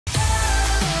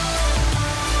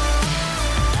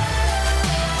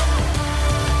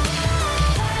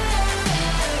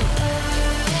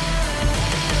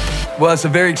Well, it's a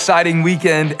very exciting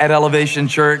weekend at Elevation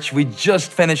Church. We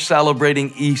just finished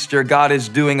celebrating Easter. God is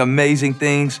doing amazing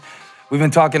things. We've been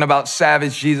talking about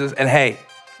savage Jesus. And hey,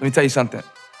 let me tell you something.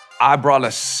 I brought a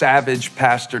savage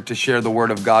pastor to share the word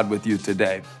of God with you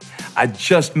today. I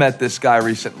just met this guy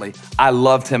recently. I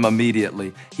loved him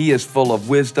immediately. He is full of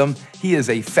wisdom. He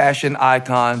is a fashion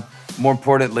icon. More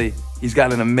importantly, he's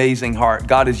got an amazing heart.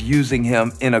 God is using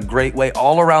him in a great way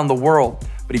all around the world,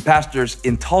 but he pastors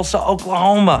in Tulsa,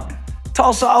 Oklahoma.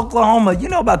 Tulsa, Oklahoma. You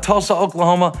know about Tulsa,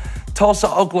 Oklahoma?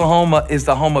 Tulsa, Oklahoma is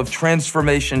the home of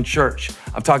Transformation Church.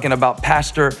 I'm talking about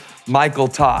Pastor Michael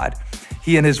Todd.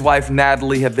 He and his wife,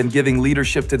 Natalie, have been giving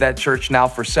leadership to that church now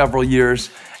for several years,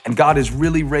 and God is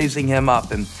really raising him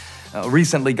up. And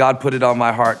recently, God put it on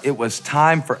my heart. It was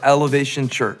time for Elevation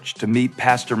Church to meet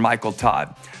Pastor Michael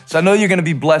Todd. So I know you're gonna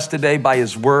be blessed today by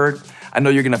his word. I know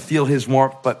you're gonna feel his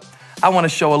warmth, but I wanna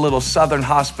show a little Southern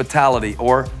hospitality,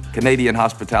 or Canadian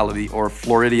hospitality, or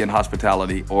Floridian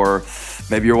hospitality, or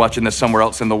maybe you're watching this somewhere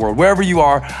else in the world. Wherever you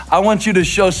are, I want you to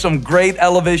show some great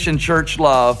Elevation Church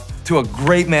love to a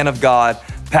great man of God,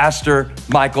 Pastor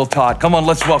Michael Todd. Come on,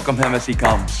 let's welcome him as he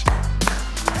comes.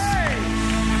 Hey,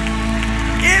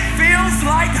 it feels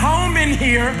like home in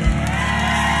here.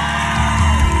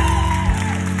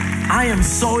 I am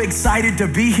so excited to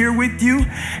be here with you.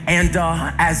 And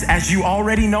as you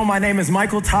already know, my name is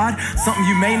Michael Todd. Something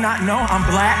you may not know, I'm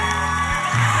black.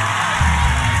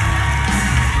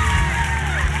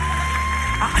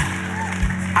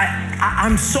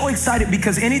 I'm so excited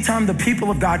because anytime the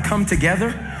people of God come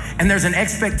together and there's an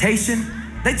expectation,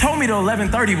 they told me the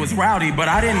 11:30 was rowdy, but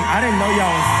I didn't know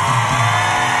y'all was,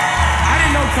 I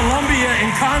didn't know Columbia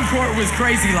and Concord was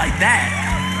crazy like that.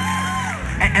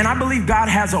 And I believe God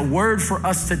has a word for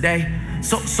us today.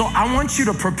 So I want you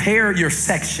to prepare your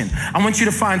section. I want you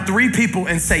to find 3 people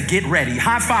and say, get ready.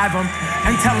 High five them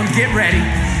and tell them, get ready.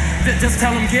 Just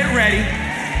tell them, get ready.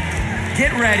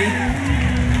 Get ready.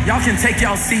 Y'all can take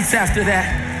y'all seats after that.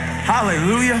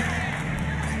 Hallelujah.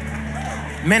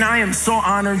 Man, I am so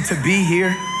honored to be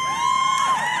here.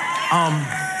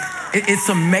 It's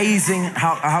amazing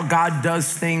how God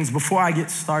does things. Before I get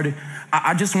started,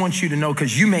 I just want you to know,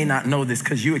 because you may not know this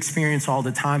because you experience all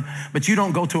the time, but you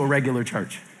don't go to a regular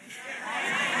church.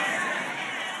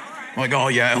 Like, oh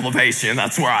yeah, Elevation,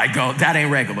 that's where I go. That ain't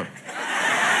regular.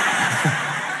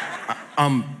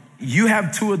 You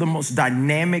have 2 of the most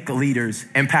dynamic leaders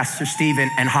in Pastor Steven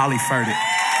and Holly Furtick.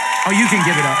 Oh, you can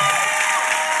give it up.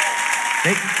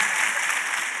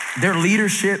 Their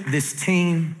leadership, this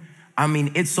team, I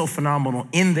mean, it's so phenomenal.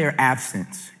 In their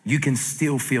absence, you can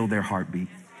still feel their heartbeat.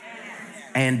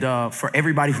 And for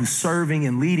everybody who's serving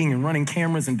and leading and running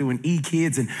cameras and doing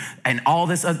e-kids and all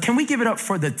this, can we give it up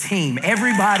for the team?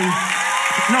 Everybody,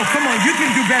 no, come on, you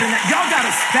can do better than that. Y'all got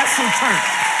a special church,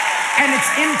 and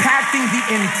it's impacting the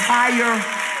entire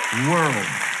world.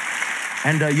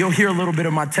 And you'll hear a little bit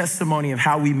of my testimony of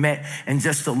how we met in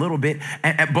just a little bit.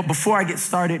 But before I get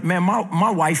started, man,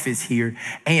 my wife is here,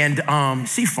 and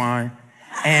she's fine.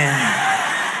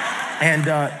 And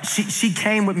she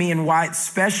came with me, and why it's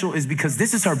special is because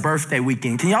this is her birthday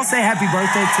weekend. Can y'all say happy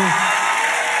birthday to her?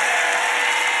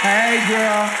 Hey,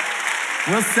 girl,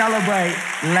 we'll celebrate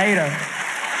later.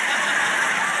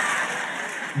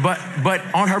 But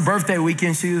on her birthday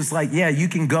weekend, she was like, yeah, you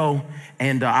can go,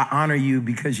 and I honor you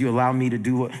because you allow me to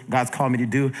do what God's called me to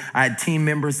do. I had team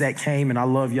members that came, and I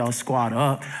love y'all. Squad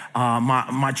up.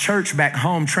 My church back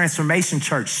home, Transformation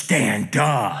Church, stand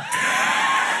up.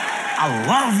 I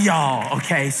love y'all.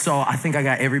 Okay, so I think I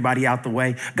got everybody out the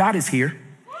way. God is here.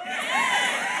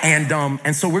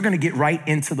 And so we're gonna get right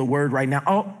into the word right now.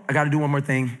 Oh, I gotta do one more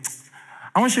thing.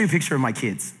 I wanna show you a picture of my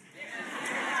kids.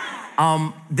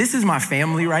 This is my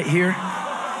family right here.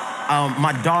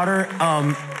 My daughter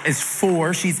is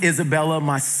 4. She's Isabella.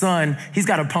 My son, he's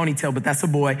got a ponytail, but that's a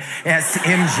boy. That's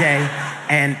MJ.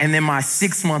 And then my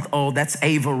 6-month-old, that's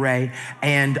Ava Ray.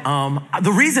 And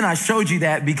the reason I showed you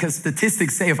that, because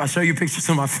statistics say if I show you pictures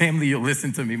of my family, you'll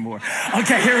listen to me more.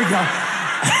 Okay, here we go.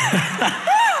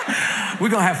 We're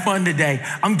gonna have fun today.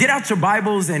 Get out your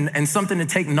Bibles and something to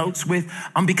take notes with,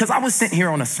 because I was sent here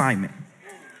on assignment.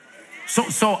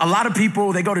 So a lot of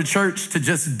people, they go to church to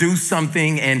just do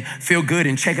something and feel good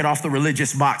and check it off the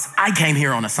religious box. I came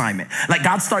here on assignment. Like,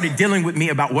 God started dealing with me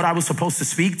about what I was supposed to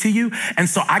speak to you. And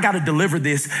so I got to deliver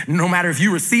this. No matter if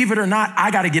you receive it or not,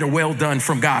 I got to get a well done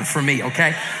from God for me,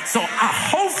 okay? So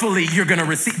hopefully you're going to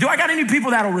receive. Do I got any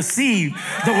people that'll receive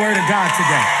the word of God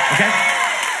today, okay?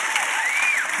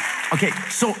 Okay,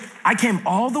 so I came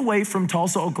all the way from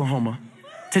Tulsa, Oklahoma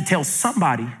to tell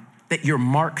somebody that you're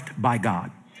marked by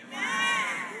God.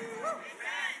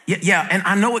 Yeah, and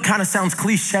I know it kind of sounds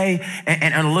cliche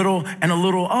and a little,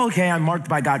 okay, I'm marked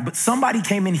by God, but somebody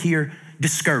came in here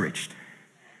discouraged.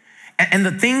 And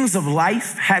the things of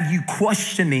life have you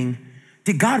questioning,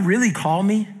 did God really call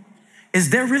me? Is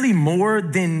there really more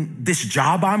than this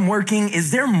job I'm working?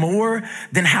 Is there more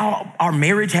than how our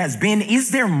marriage has been?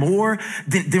 Is there more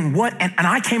than what? And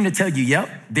I came to tell you, yep,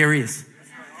 there is.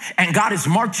 And God has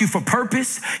marked you for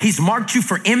purpose. He's marked you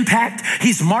for impact.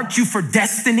 He's marked you for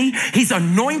destiny. He's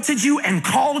anointed you and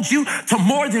called you to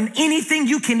more than anything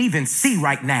you can even see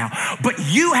right now. But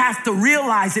you have to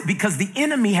realize it because the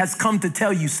enemy has come to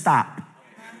tell you, stop.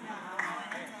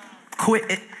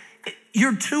 Quit.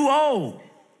 You're too old.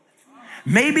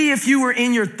 Maybe if you were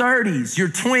in your 30s, your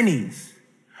 20s,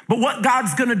 but what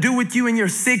God's gonna do with you in your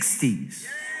 60s?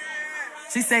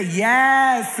 She said,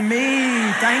 yes,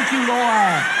 me. Thank you,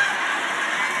 Lord.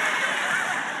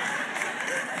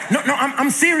 No, I'm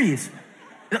serious.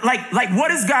 Like, what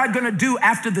is God gonna do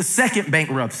after the second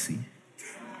bankruptcy?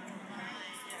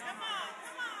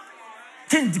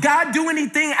 Can God do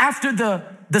anything after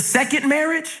the second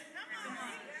marriage?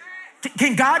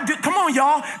 Can God do, come on,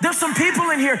 y'all. There's some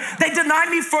people in here, they denied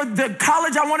me for the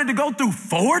college I wanted to go through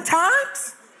 4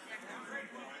 times.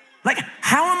 Like,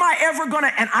 how am I ever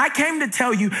gonna, and I came to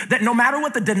tell you that no matter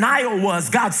what the denial was,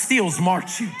 God still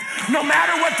marked you. No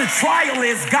matter what the trial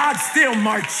is, God still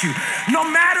marked you. No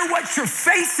matter what you're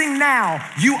facing now,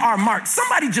 you are marked.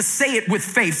 Somebody just say it with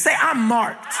faith. Say, I'm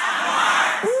marked.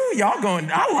 I'm marked. Ooh, y'all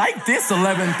going, I like this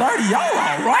 11:30. Y'all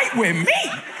all right with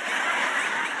me.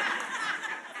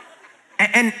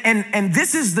 And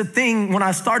this is the thing when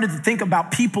I started to think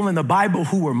about people in the Bible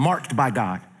who were marked by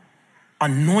God,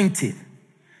 anointed.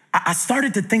 I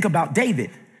started to think about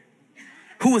David,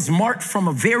 who was marked from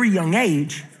a very young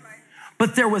age,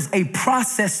 but there was a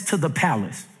process to the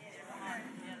palace.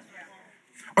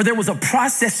 Or there was a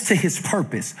process to his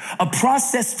purpose, a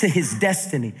process to his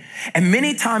destiny. And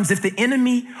many times if the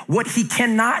enemy, what he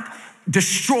cannot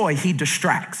destroy, he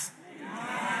distracts.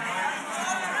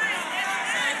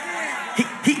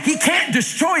 He can't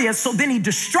destroy us, so then he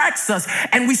distracts us,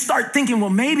 and we start thinking, well,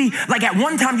 maybe, like at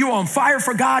one time you were on fire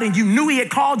for God, and you knew he had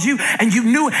called you, and you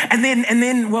knew, and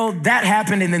then, well, that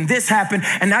happened, and then this happened,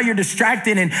 and now you're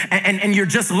distracted, and you're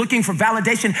just looking for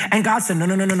validation, and God said,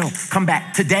 no, come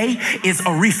back. Today is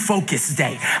a refocus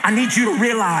day. I need you to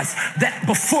realize that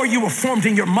before you were formed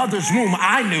in your mother's womb,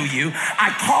 I knew you.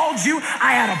 I called you.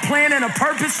 I had a plan and a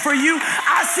purpose for you.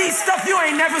 I see stuff you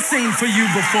ain't never seen for you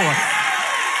before.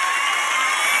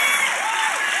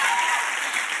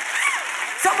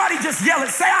 Somebody just yell it,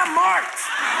 say, I'm marked.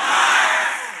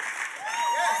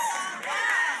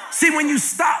 See, when you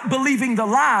stop believing the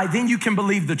lie, then you can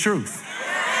believe the truth.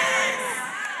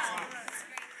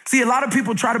 See, a lot of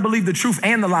people try to believe the truth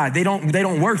and the lie. They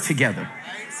don't work together.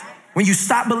 When you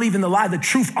stop believing the lie, the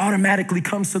truth automatically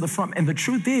comes to the front. And the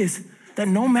truth is that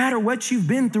no matter what you've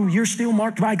been through, you're still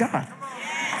marked by God.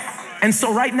 And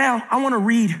so right now, I want to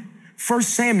read 1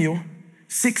 Samuel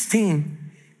 16.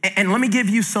 And let me give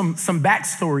you some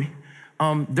backstory.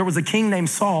 There was a king named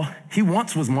Saul. He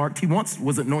once was marked. He once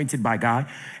was anointed by God.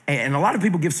 And a lot of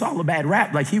people give Saul a bad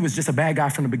rap, like he was just a bad guy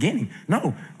from the beginning.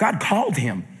 No, God called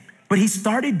him. But he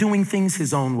started doing things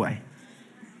his own way.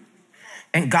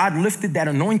 And God lifted that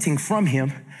anointing from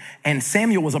him. And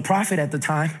Samuel was a prophet at the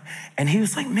time. And he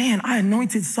was like, man, I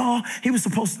anointed Saul. He was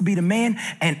supposed to be the man.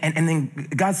 And then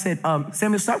God said,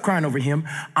 Samuel, stop crying over him.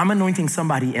 I'm anointing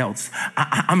somebody else.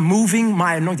 I'm moving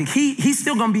my anointing. He's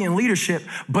still going to be in leadership,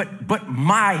 but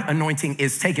my anointing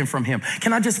is taken from him.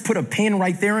 Can I just put a pin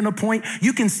right there in a point?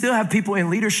 You can still have people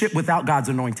in leadership without God's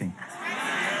anointing.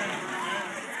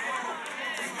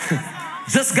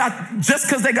 Just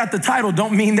because they got the title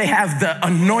don't mean they have the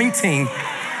anointing.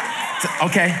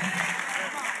 Okay.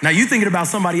 Now you thinking about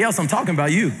somebody else, I'm talking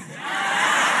about you.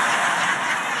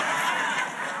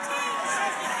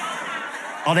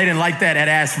 Oh, they didn't like that at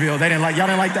Asheville. Y'all didn't like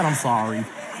that? I'm sorry.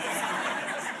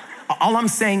 All I'm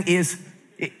saying is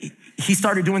he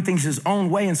started doing things his own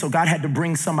way, and so God had to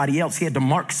bring somebody else. He had to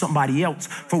mark somebody else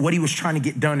for what he was trying to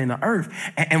get done in the earth.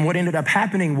 And what ended up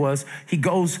happening was he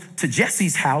goes to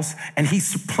Jesse's house, and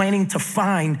he's planning to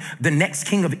find the next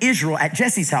king of Israel at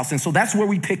Jesse's house. And so that's where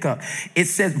we pick up. It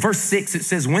says, verse 6, it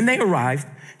says, when they arrived,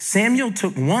 Samuel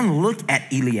took one look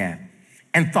at Eliab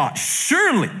and thought,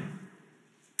 surely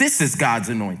this is God's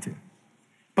anointed.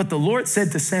 But the Lord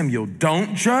said to Samuel,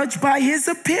 don't judge by his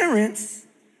appearance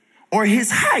or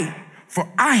his height, for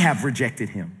I have rejected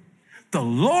him. The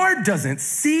Lord doesn't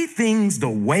see things the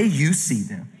way you see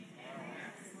them.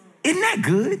 Isn't that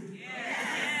good?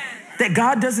 that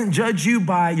God doesn't judge you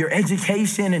by your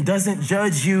education and doesn't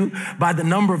judge you by the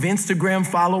number of Instagram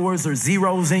followers or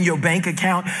zeros in your bank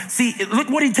account. See, look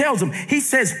what he tells them. He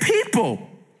says, people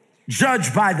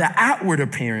judge by the outward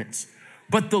appearance,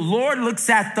 but the Lord looks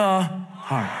at the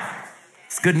heart.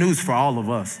 It's good news for all of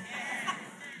us.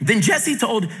 Then Jesse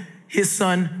told his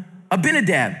son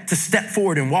Abinadab to step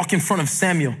forward and walk in front of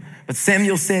Samuel. But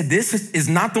Samuel said, this is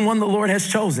not the one the Lord has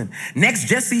chosen. Next,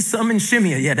 Jesse summoned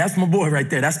Shimei. Yeah, that's my boy right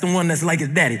there. That's the one that's like his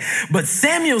daddy. But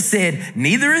Samuel said,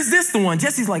 neither is this the one.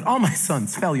 Jesse's like, all my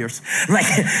sons, failures.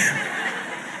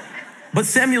 But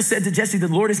Samuel said to Jesse, the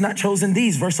Lord has not chosen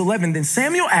these. Verse 11, then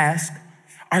Samuel asked,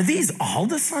 are these all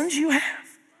the sons you have?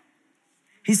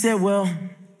 He said, well,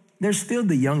 they're still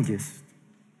the youngest.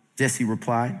 Jesse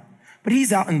replied, but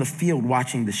he's out in the field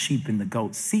watching the sheep and the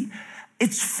goats. See,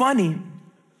 it's funny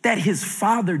that his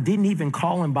father didn't even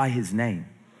call him by his name.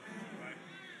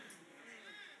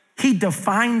 He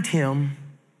defined him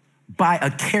by a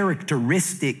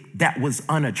characteristic that was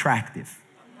unattractive.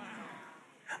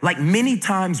 Like many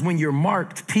times when you're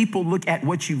marked, people look at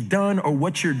what you've done or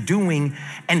what you're doing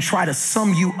and try to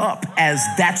sum you up as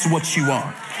that's what you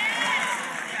are.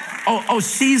 Oh,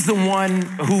 she's the one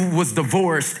who was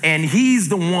divorced and he's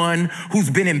the one who's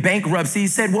been in bankruptcy. He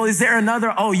said, well, is there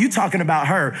another? Oh, you talking about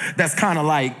her that's kind of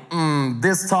like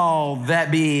this tall, that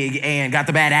big, and got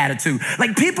the bad attitude.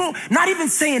 Like people not even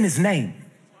saying his name,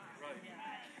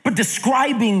 but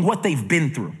describing what they've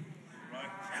been through.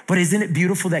 But isn't it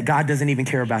beautiful that God doesn't even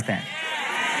care about that?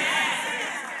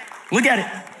 Look at it.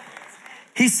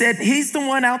 He said, he's the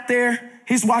one out there.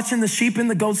 He's watching the sheep and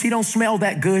the goats. He don't smell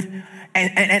that good.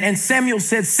 And Samuel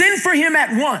said, send for him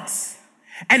at once,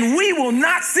 and we will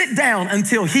not sit down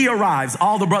until he arrives.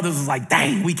 All the brothers was like,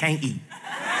 dang, we can't eat.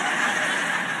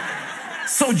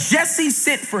 So Jesse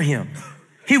sent for him.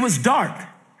 He was dark,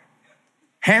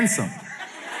 handsome,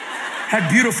 had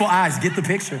beautiful eyes. Get the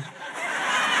picture.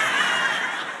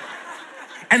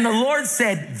 And the Lord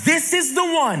said, this is the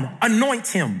one, anoint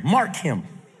him, mark him.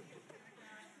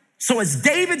 So as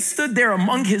David stood there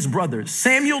among his brothers,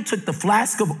 Samuel took the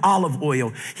flask of olive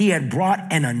oil he had brought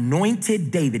and anointed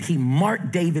David. He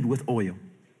marked David with oil.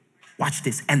 Watch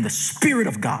this. And the Spirit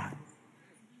of God,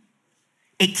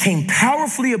 it came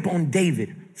powerfully upon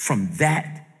David from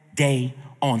that day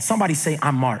on. Somebody say,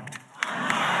 I'm marked.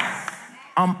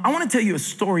 I want to tell you a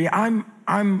story. I'm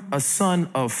a son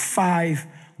of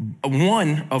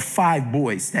one of five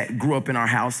boys that grew up in our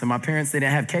house, and my parents, they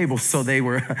didn't have cable, so they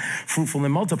were fruitful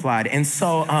and multiplied. And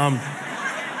so I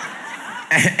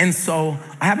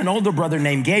have an older brother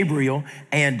named Gabriel,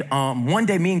 and one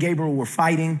day me and Gabriel were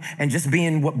fighting and just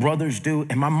being what brothers do.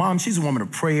 And my mom, she's a woman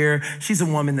of prayer. She's a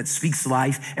woman that speaks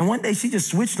life. And one day she just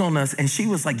switched on us and she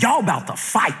was like, y'all about to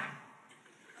fight.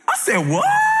 I said, what?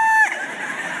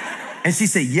 And she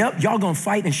said, yep, y'all gonna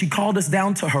fight. And she called us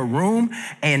down to her room,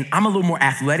 and I'm a little more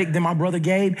athletic than my brother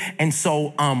Gabe. And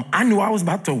so I knew I was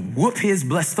about to whoop his,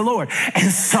 bless the Lord.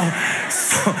 And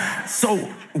so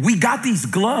we got these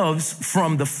gloves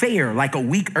from the fair like a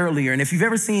week earlier. And if you've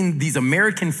ever seen these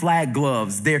American flag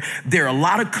gloves, they're a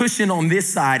lot of cushion on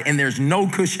this side and there's no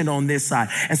cushion on this side.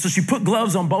 And so she put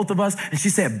gloves on both of us and she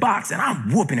said, box, and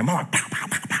I'm whooping him. I'm like, pow, pow,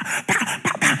 pow, pow, pow,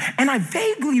 pow, pow. And I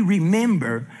vaguely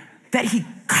remember that he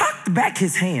cocked back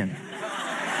his hand.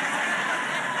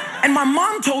 And my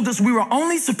mom told us we were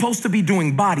only supposed to be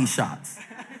doing body shots.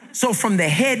 So from the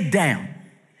head down.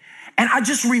 And I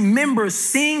just remember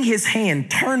seeing his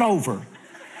hand turn over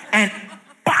and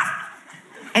pop,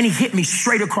 and he hit me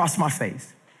straight across my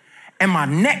face. And my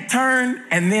neck turned,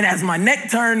 and then as my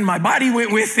neck turned, my body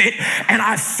went with it, and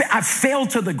I fell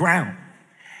to the ground.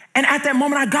 And at that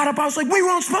moment, I got up. I was like, we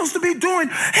weren't supposed to be doing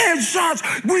head shots.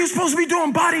 We were supposed to be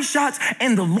doing body shots.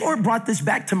 And the Lord brought this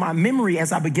back to my memory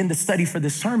as I began to study for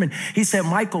this sermon. He said,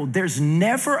 Michael, there's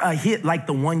never a hit like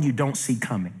the one you don't see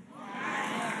coming.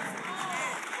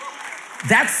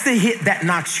 That's the hit that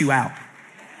knocks you out.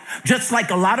 Just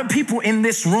like a lot of people in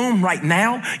this room right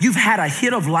now, you've had a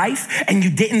hit of life and you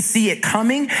didn't see it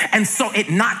coming, and so it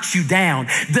knocked you down.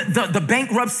 The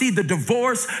bankruptcy, the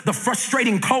divorce, the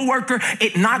frustrating coworker,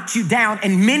 it knocked you down.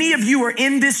 And many of you are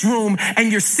in this room and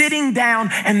you're sitting down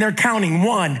and they're counting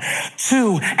 1,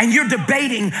 2, and you're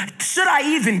debating, should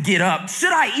I even get up?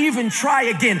 Should I even try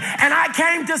again? And I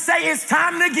came to say it's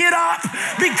time to get up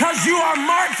because you are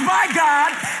marked by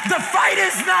God. The fight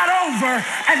is not over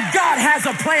and God has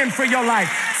a plan for your life.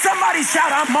 Somebody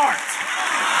shout, I'm marked.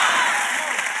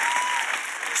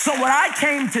 So what I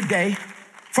came today,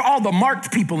 for all the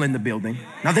marked people in the building,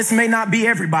 now this may not be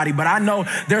everybody, but I know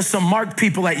there's some marked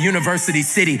people at University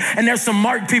City, and there's some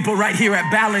marked people right here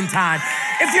at Ballantyne.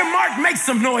 If you're marked, make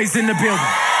some noise in the building.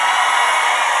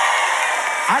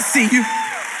 I see you.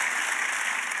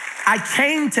 I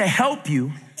came to help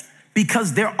you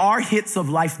because there are hits of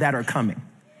life that are coming.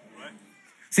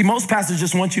 See, most pastors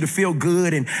just want you to feel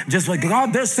good and just like,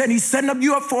 God, he's setting up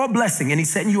you up for a blessing, and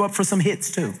he's setting you up for some hits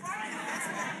too.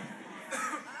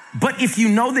 But if you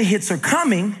know the hits are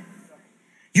coming,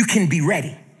 you can be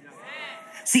ready.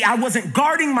 See, I wasn't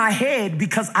guarding my head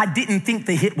because I didn't think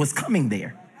the hit was coming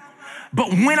there.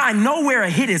 But when I know where a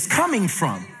hit is coming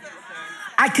from,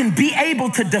 I can be able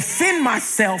to defend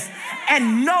myself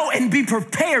and know and be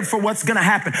prepared for what's gonna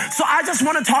happen. So I just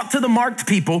wanna talk to the marked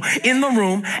people in the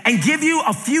room and give you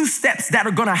a few steps that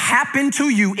are gonna happen to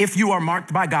you if you are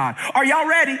marked by God. Are y'all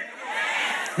ready?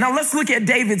 Now let's look at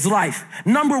David's life.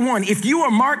 Number one, if you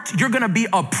are marked, you're gonna be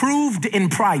approved in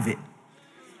private.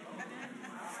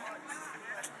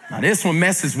 Now this one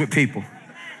messes with people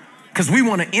because we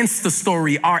wanna Insta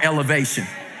story our elevation.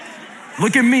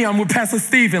 Look at me, I'm with Pastor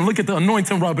Steven. Look at the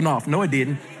anointing rubbing off. No, it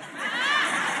didn't.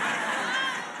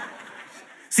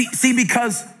 See,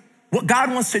 because what God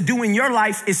wants to do in your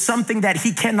life is something that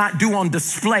he cannot do on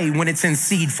display when it's in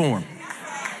seed form.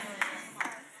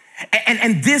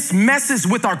 And this messes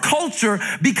with our culture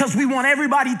because we want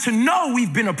everybody to know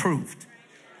we've been approved.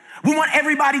 We want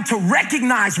everybody to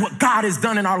recognize what God has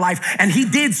done in our life. And he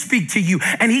did speak to you.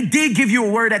 And he did give you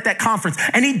a word at that conference.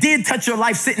 And he did touch your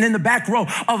life sitting in the back row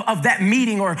of that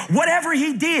meeting or whatever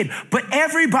he did. But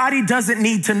everybody doesn't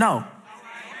need to know.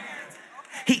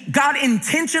 God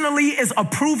intentionally is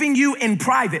approving you in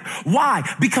private. Why?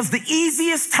 Because the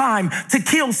easiest time to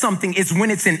kill something is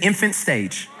when it's in infant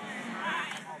stage.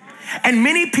 And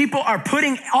many people are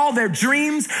putting all their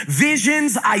dreams,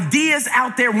 visions, ideas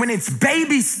out there when it's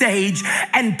baby stage,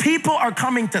 and people are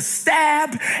coming to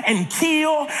stab and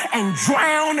kill and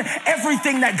drown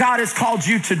everything that God has called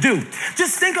you to do.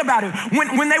 Just think about it.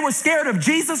 When they were scared of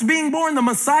Jesus being born, the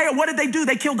Messiah, what did they do?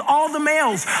 They killed all the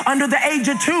males under the age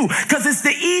of 2 because it's the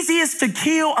easiest to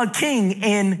kill a king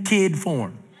in kid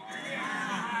form.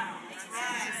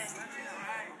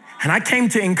 And I came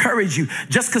to encourage you.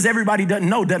 Just because everybody doesn't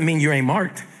know doesn't mean you ain't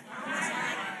marked.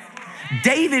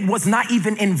 David was not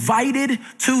even invited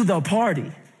to the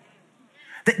party.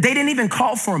 They didn't even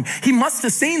call for him. He must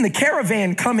have seen the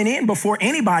caravan coming in before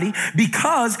anybody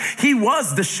because he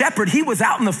was the shepherd. He was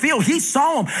out in the field. He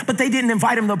saw him, but they didn't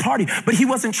invite him to the party. But he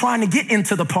wasn't trying to get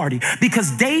into the party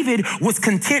because David was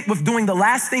content with doing the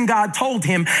last thing God told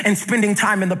him and spending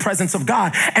time in the presence of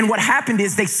God. And what happened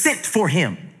is they sent for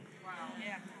him.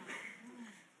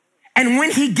 And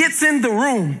when he gets in the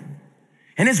room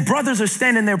and his brothers are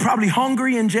standing there probably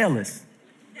hungry and jealous,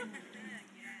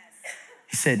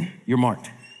 he said, you're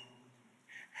marked.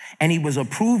 And he was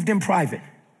approved in private.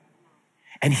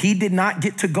 And he did not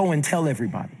get to go and tell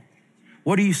everybody.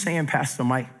 What are you saying, Pastor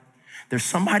Mike? There's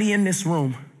somebody in this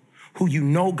room who you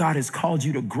know God has called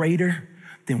you to greater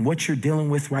than what you're dealing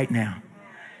with right now.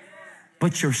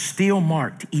 But you're still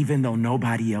marked even though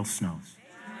nobody else knows.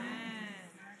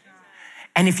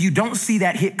 And if you don't see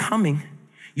that hit coming,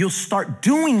 you'll start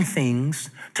doing things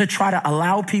to try to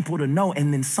allow people to know,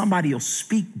 and then somebody will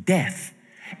speak death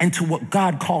into what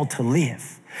God called to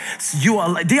live. So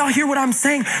do y'all hear what I'm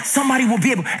saying? Somebody will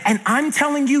be able, and I'm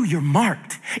telling you, you're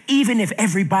marked, even if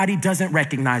everybody doesn't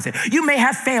recognize it. You may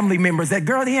have family members that,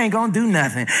 girl, he ain't gonna do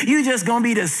nothing. You just gonna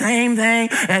be the same thing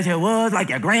as you was, like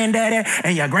your granddaddy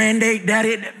and your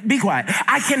granddaddy. Be quiet.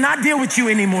 I cannot deal with you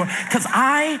anymore because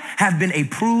I have been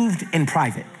approved in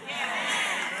private.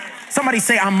 Somebody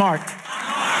say, I'm marked.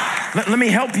 Let me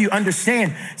help you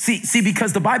understand. See,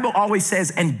 because the Bible always says,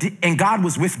 and God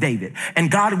was with David, and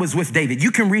God was with David.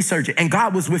 You can research it, and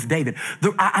God was with David.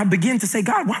 I begin to say,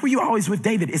 God, why were you always with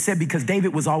David? It said, because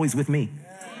David was always with me.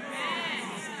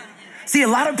 See, a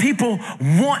lot of people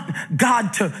want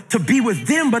God to be with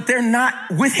them, but they're not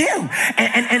with him.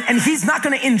 And he's not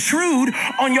going to intrude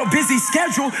on your busy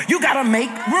schedule. You got to make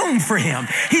room for him.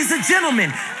 He's a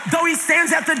gentleman. Though he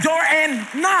stands at the door and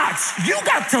knocks, you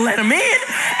got to let him in.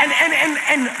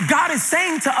 And God is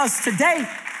saying to us today,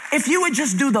 if you would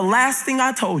just do the last thing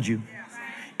I told you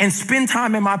and spend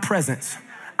time in my presence,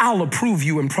 I'll approve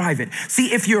you in private.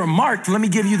 See, if you're marked, let me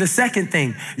give you the second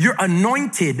thing. You're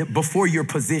anointed before you're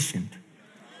positioned.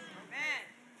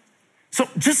 So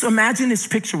just imagine this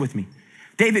picture with me.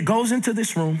 David goes into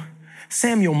this room.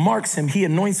 Samuel marks him. He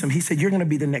anoints him. He said, you're going to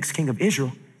be the next king of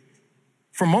Israel.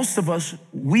 For most of us,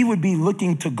 we would be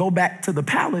looking to go back to the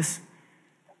palace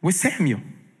with Samuel.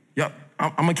 Yep,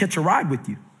 I'm going to catch a ride with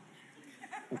you.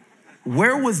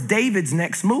 Where was David's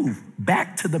next move?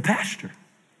 Back to the pasture.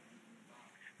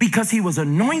 Because he was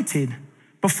anointed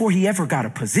before he ever got a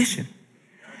position.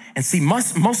 And see,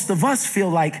 most of us feel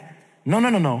like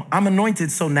No. I'm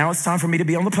anointed, so now it's time for me to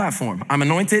be on the platform. I'm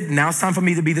anointed, now it's time for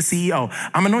me to be the CEO.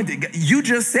 I'm anointed. You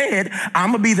just said,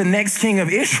 I'm gonna be the next king of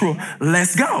Israel.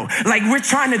 Let's go. Like, we're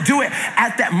trying to do it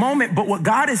at that moment, but what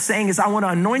God is saying is, I wanna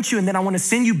anoint you, and then I wanna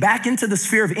send you back into the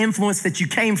sphere of influence that you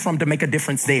came from to make a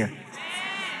difference there.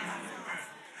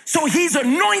 So he's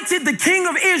anointed the king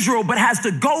of Israel, but has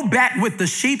to go back with the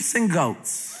sheep and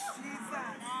goats.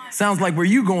 Sounds like where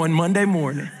you going Monday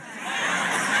morning.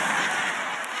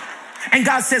 And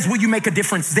God says, will you make a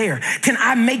difference there? Can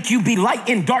I make you be light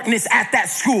in darkness at that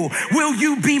school? Will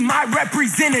you be my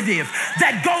representative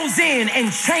that goes in and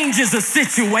changes a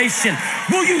situation?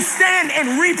 Will you stand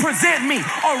and represent me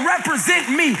or represent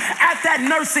me at that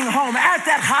nursing home, at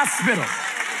that hospital?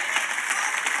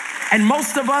 And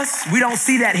most of us, we don't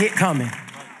see that hit coming.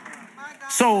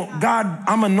 So God,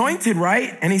 I'm anointed,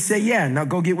 right? And he said, yeah, now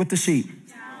go get with the sheep.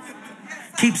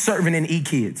 Keep serving and eat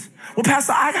kids. Well,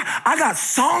 Pastor, I got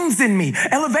songs in me.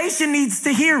 Elevation needs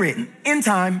to hear it in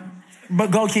time,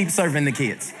 but go keep serving the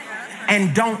kids.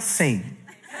 And don't sing.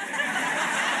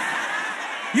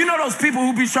 You know those people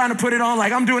who be trying to put it on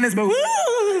like I'm doing this, but woo.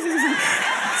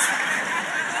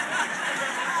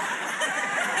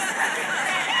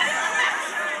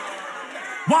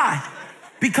 Why?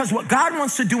 Because what God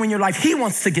wants to do in your life, he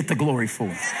wants to get the glory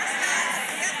for.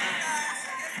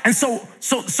 And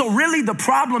so really the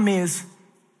problem is,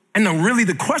 and really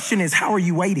the question is, how are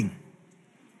you waiting?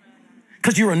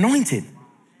 Because you're anointed.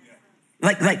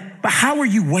 But how are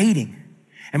you waiting?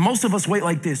 And most of us wait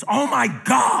like this. Oh my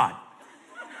God,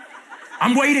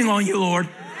 I'm waiting on you, Lord.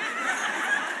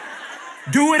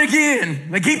 Do it again.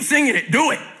 Like, keep singing it,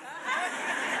 do it.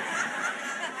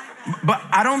 But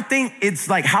I don't think it's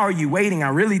like, how are you waiting? I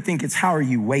really think it's, how are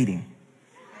you waiting?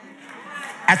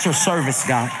 At your service,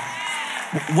 God.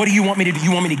 What do you want me to do?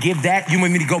 You want me to give that? You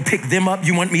want me to go pick them up?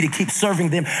 You want me to keep serving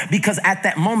them? Because at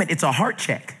that moment, it's a heart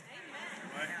check.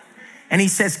 And he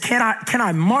says, can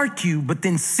I mark you, but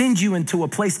then send you into a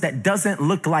place that doesn't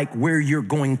look like where you're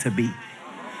going to be?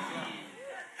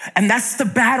 And that's the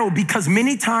battle, because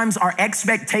many times our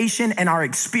expectation and our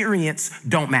experience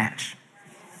don't match.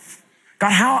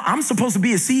 God, how I'm supposed to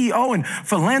be a CEO and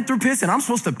philanthropist, and I'm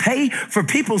supposed to pay for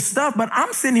people's stuff, but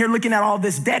I'm sitting here looking at all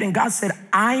this debt, and God said,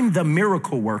 I'm the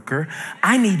miracle worker.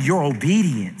 I need your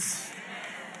obedience.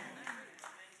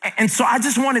 And so I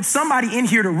just wanted somebody in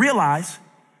here to realize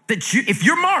that if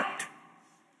you're marked,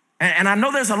 and I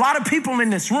know there's a lot of people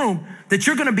in this room, that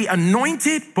you're gonna be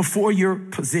anointed before your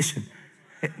position.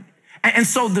 And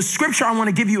so the scripture I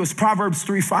wanna give you is Proverbs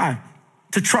 3:5,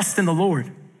 to trust in the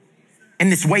Lord in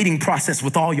this waiting process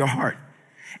with all your heart.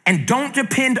 And don't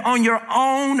depend on your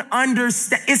own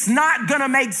understanding. It's not gonna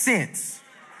make sense.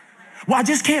 Well, I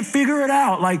just can't figure it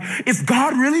out. Like, if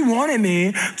God really wanted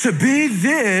me to be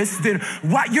this, then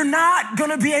what? You're not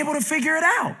gonna be able to figure it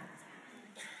out.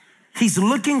 He's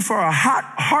looking for a hot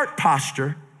heart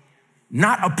posture,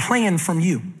 not a plan from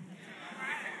you.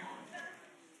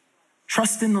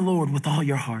 Trust in the Lord with all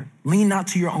your heart. Lean not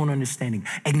to your own understanding.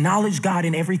 Acknowledge God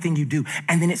in everything you do.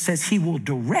 And then it says he will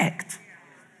direct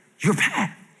your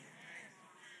path.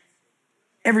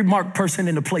 Every marked person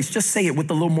in the place, just say it with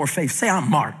a little more faith. Say,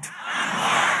 I'm marked.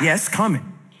 Yes,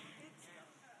 coming.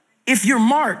 If you're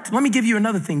marked, let me give you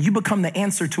another thing. You become the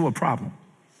answer to a problem.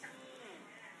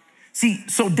 See,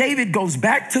 so David goes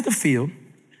back to the field.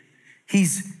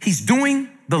 He's doing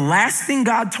the last thing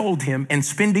God told him and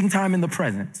spending time in the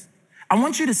presence. I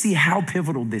want you to see how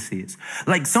pivotal this is.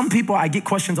 Like, some people, I get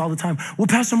questions all the time. Well,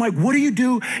 Pastor Mike, what do you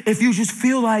do if you just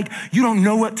feel like you don't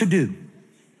know what to do?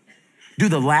 Do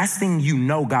the last thing you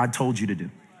know God told you to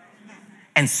do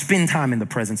and spend time in the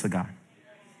presence of God.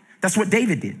 That's what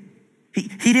David did.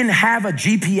 He didn't have a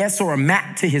GPS or a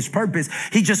map to his purpose.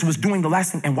 He just was doing the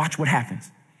last thing, and watch what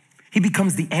happens. He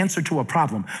becomes the answer to a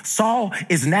problem. Saul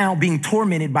is now being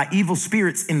tormented by evil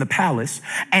spirits in the palace.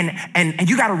 And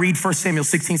you got to read 1 Samuel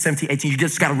 16, 17, 18. You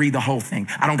just got to read the whole thing.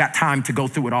 I don't got time to go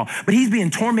through it all. But he's being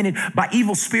tormented by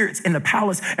evil spirits in the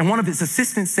palace. And one of his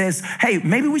assistants says, hey,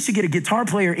 maybe we should get a guitar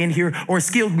player in here or a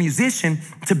skilled musician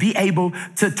to be able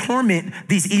to torment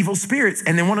these evil spirits.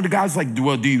 And then one of the guys was like,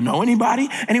 well, do you know anybody?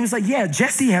 And he was like, yeah,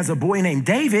 Jesse has a boy named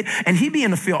David, and he be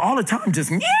in the field all the time just,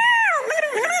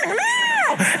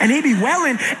 and he'd be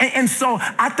welling. And so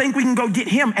I think we can go get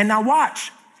him. And now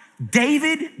watch.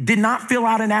 David did not fill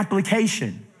out an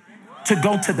application to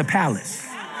go to the palace.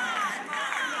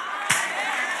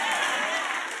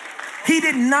 He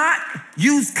did not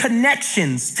use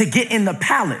connections to get in the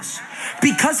palace.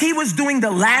 Because he was doing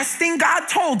the last thing God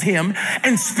told him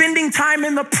and spending time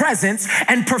in the presence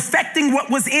and perfecting what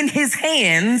was in his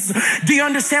hands. Do you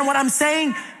understand what I'm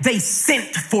saying? They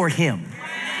sent for him.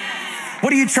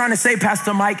 What are you trying to say,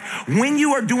 Pastor Mike? When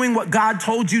you are doing what God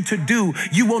told you to do,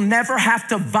 you will never have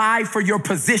to vie for your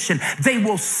position. They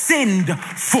will send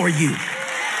for you.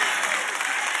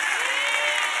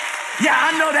 Yeah,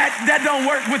 I know that don't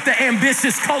work with the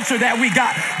ambitious culture that we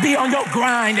got. Be on your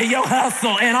grind and your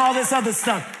hustle and all this other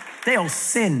stuff. They'll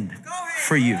send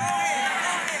for you.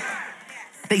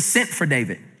 They sent for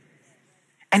David.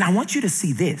 And I want you to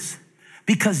see this,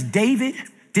 because David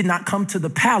did not come to the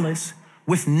palace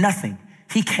with nothing.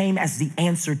 He came as the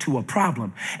answer to a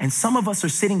problem. And some of us are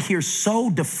sitting here so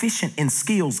deficient in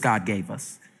skills God gave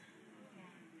us.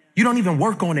 You don't even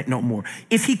work on it no more.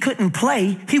 If he couldn't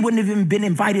play, he wouldn't have even been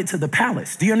invited to the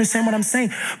palace. Do you understand what I'm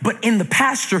saying? But in the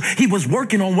pasture, he was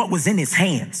working on what was in his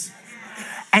hands.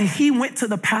 And he went to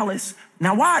the palace.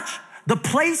 Now watch, the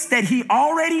place that he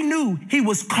already knew he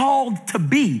was called to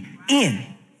be in.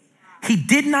 He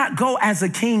did not go as a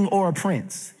king or a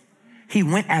prince. He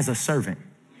went as a servant.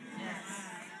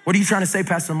 What are you trying to say,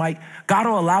 Pastor Mike? God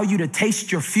will allow you to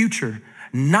taste your future,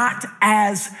 not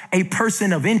as a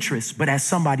person of interest, but as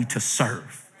somebody to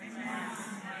serve.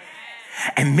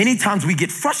 And many times we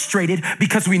get frustrated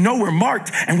because we know we're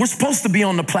marked and we're supposed to be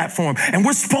on the platform and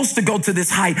we're supposed to go to this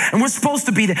height and we're supposed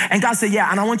to be there. And God said, yeah,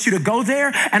 and I want you to go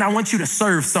there and I want you to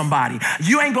serve somebody.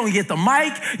 You ain't going to get the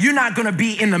mic. You're not going to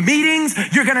be in the meetings.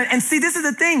 You're going to, and see, this is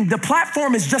the thing. The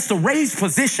platform is just a raised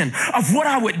position of what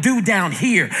I would do down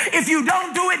here. If you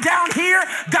don't do it down here,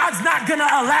 God's not going to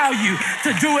allow you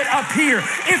to do it up here.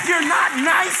 If you're not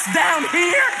nice down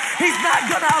here, he's not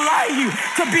going to allow you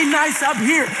to be nice up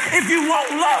here. If you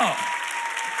won't love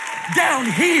down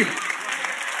here.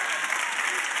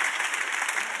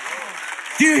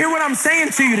 Do you hear what I'm saying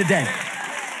to you today?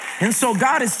 And so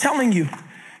God is telling you,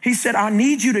 he said, I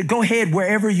need you to go ahead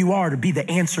wherever you are to be the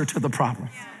answer to the problem.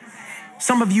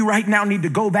 Some of you right now need to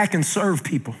go back and serve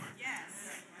people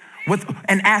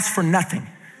and ask for nothing.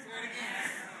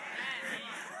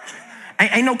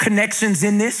 Ain't no connections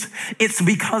in this. It's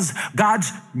because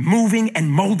God's moving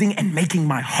and molding and making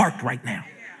my heart right now.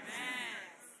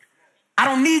 I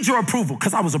don't need your approval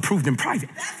because I was approved in private.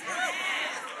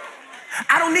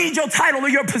 I don't need your title or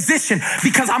your position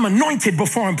because I'm anointed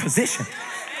before I'm positioned.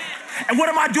 And what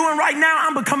am I doing right now?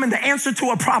 I'm becoming the answer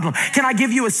to a problem. Can I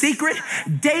give you a secret?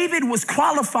 David was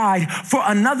qualified for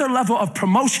another level of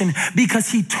promotion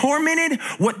because he tormented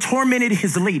what tormented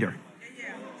his leader.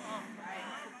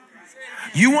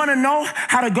 You want to know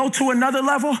how to go to another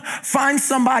level? Find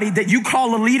somebody that you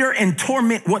call a leader and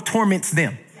torment what torments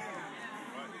them.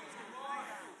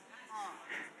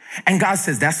 And God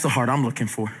says, that's the heart I'm looking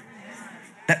for.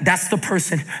 That's the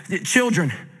person.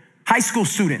 Children, high school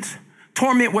students,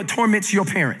 torment what torments your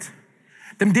parents.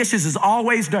 Them dishes is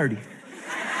always dirty.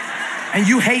 And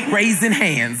you hate raising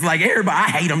hands. Like everybody, I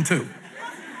hate them too.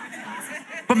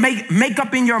 But make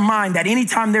up in your mind that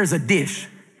anytime there's a dish,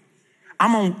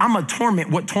 I'm a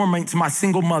torment what torments my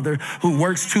single mother who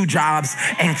works 2 jobs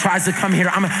and tries to come here.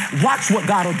 Watch what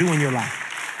God will do in your life.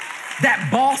 That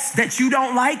boss that you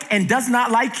don't like and does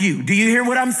not like you. Do you hear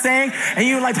what I'm saying? And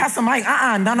you're like, Pastor Mike,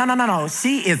 no.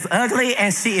 She is ugly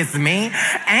and she is mean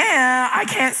and I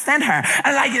can't stand her.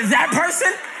 And like, is that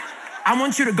person? I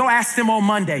want you to go ask them on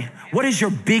Monday, what is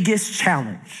your biggest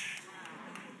challenge?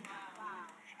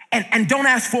 And don't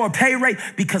ask for a pay rate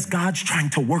because God's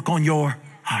trying to work on your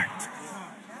heart.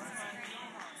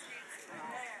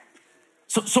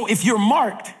 So if you're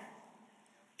marked,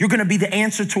 you're going to be the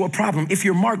answer to a problem. If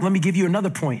you're marked, let me give you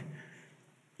another point.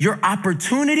 Your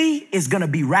opportunity is going to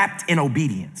be wrapped in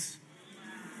obedience.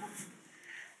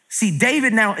 See,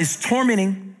 David now is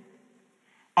tormenting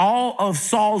all of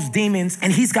Saul's demons,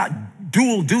 and he's got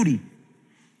dual duty.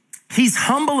 He's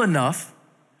humble enough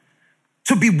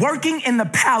to be working in the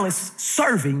palace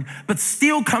serving, but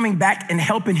still coming back and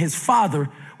helping his father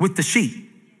with the sheep.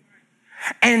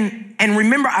 And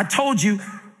remember, I told you,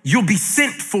 you'll be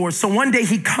sent for. So one day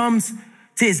he comes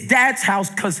to his dad's house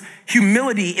because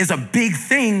humility is a big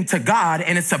thing to God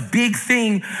and it's a big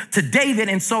thing to David.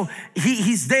 And so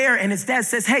he's there and his dad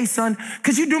says, hey son,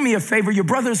 could you do me a favor? Your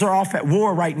brothers are off at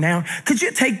war right now. Could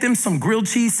you take them some grilled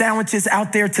cheese sandwiches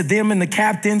out there to them and the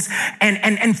captains?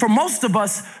 And for most of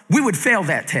us, we would fail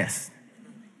that test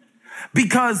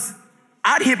because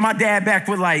I'd hit my dad back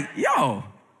with like, yo,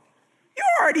 you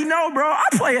already know, bro, I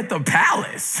play at the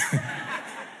palace.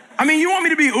 I mean, you want me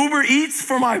to be Uber Eats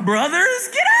for my brothers?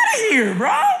 Get out of here,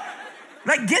 bro.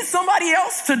 Like, get somebody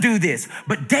else to do this.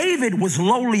 But David was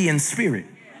lowly in spirit.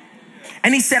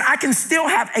 And he said, I can still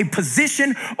have a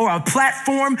position or a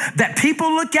platform that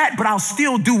people look at, but I'll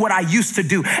still do what I used to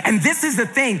do. And this is the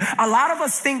thing. A lot of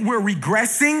us think we're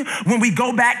regressing when we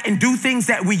go back and do things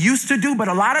that we used to do, but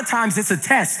a lot of times it's a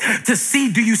test to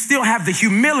see, do you still have the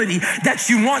humility that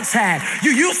you once had?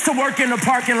 You used to work in the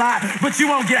parking lot, but you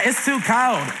won't get it. It's too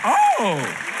cold. Oh.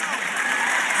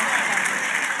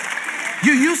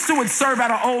 You used to would serve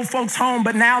at an old folks' home,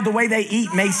 but now the way they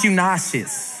eat makes you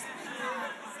nauseous.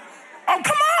 Oh,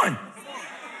 come on.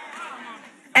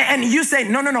 And you say,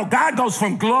 no. God goes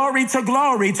from glory to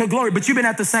glory to glory, but you've been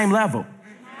at the same level.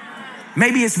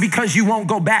 Maybe it's because you won't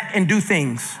go back and do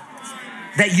things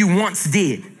that you once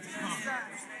did.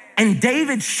 And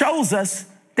David shows us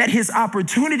that his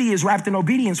opportunity is wrapped in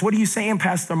obedience. What are you saying,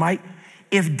 Pastor Mike?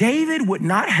 If David would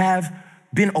not have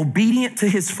been obedient to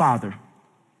his father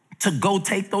to go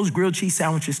take those grilled cheese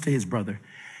sandwiches to his brother,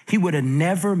 he would have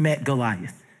never met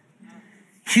Goliath.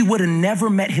 He would have never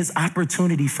met his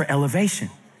opportunity for elevation.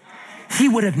 He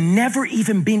would have never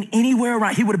even been anywhere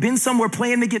around. He would have been somewhere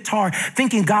playing the guitar,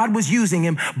 thinking God was using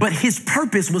him, but his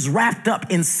purpose was wrapped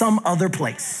up in some other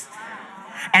place.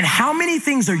 And how many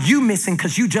things are you missing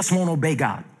because you just won't obey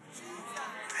God?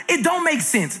 It don't make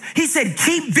sense. He said,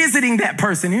 keep visiting that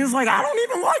person. He was like, I don't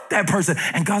even like that person.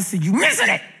 And God said, you missing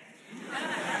it.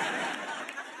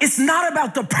 It's not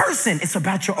about the person. It's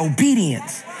about your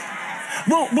obedience.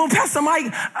 Well, Pastor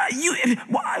Mike,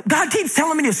 God keeps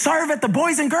telling me to serve at the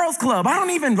Boys and Girls Club. I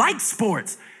don't even like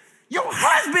sports. Your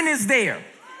husband is there.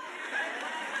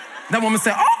 That woman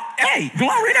said, oh, hey,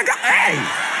 glory to God. Hey.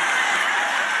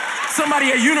 Somebody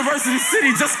at University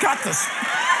City just got this.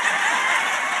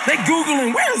 They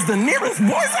Googling, where's the nearest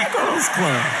Boys and Girls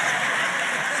Club?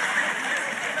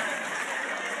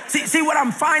 See what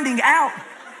I'm finding out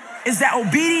is that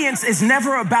obedience is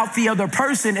never about the other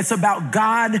person. It's about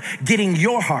God getting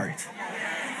your heart.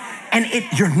 And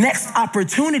your next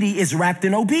opportunity is wrapped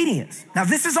in obedience. Now,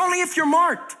 this is only if you're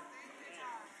marked.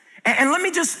 And let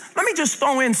me just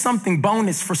throw in something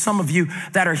bonus for some of you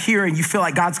that are here and you feel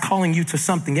like God's calling you to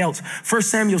something else. 1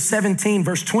 Samuel 17,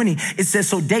 verse 20, it says,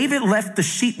 so David left the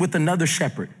sheep with another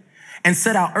shepherd and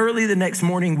set out early the next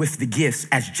morning with the gifts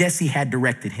as Jesse had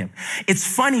directed him. It's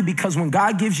funny because when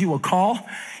God gives you a call,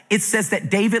 it says that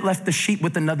David left the sheep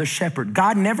with another shepherd.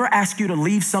 God never asked you to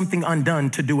leave something undone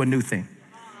to do a new thing.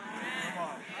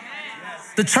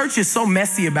 The church is so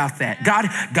messy about that.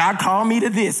 God called me to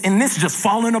this, and this is just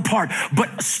falling apart.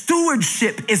 But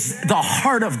stewardship is the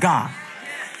heart of God.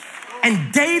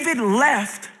 And David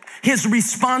left his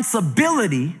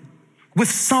responsibility with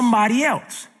somebody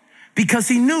else because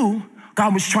he knew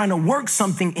God was trying to work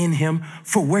something in him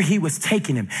for where he was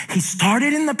taking him. He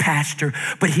started in the pasture,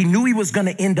 but he knew he was going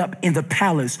to end up in the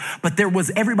palace. But there was,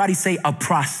 everybody say, a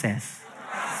process.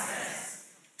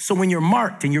 So when you're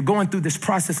marked and you're going through this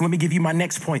process, let me give you my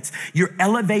next points. You're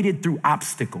elevated through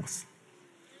obstacles.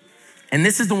 And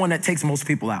this is the one that takes most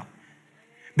people out.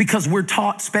 Because we're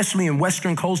taught, especially in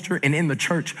Western culture and in the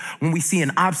church, when we see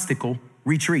an obstacle,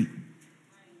 retreat.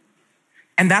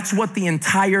 And that's what the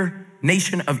entire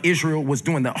nation of Israel was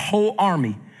doing. The whole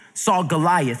army saw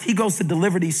Goliath. He goes to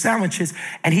deliver these sandwiches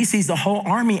and he sees the whole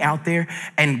army out there,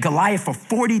 and Goliath for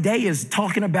 40 days is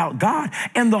talking about God,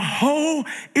 and the whole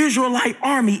Israelite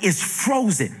army is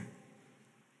frozen.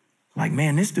 Like,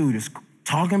 man, this dude is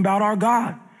talking about our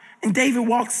God. And David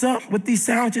walks up with these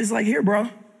sandwiches like, here, bro.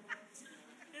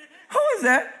 Who is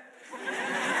that?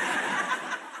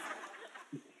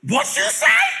 What you say?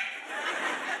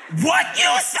 What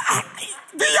you say?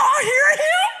 Do y'all hear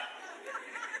him?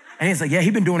 And he's like, yeah,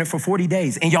 he's been doing it for 40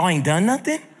 days. And y'all ain't done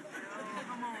nothing?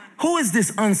 Who is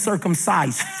this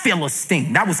uncircumcised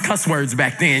Philistine? That was cuss words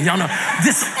back then. Y'all know,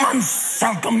 this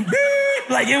uncircumcised.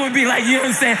 Like, it would be like, you know what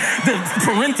I'm saying? The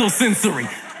parental sensory.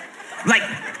 Like,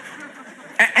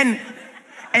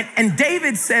 and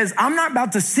David says, I'm not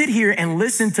about to sit here and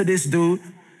listen to this dude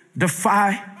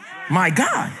defy my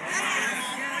God.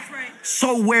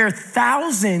 So where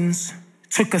thousands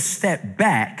took a step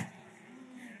back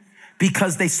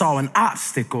because they saw an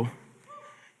obstacle,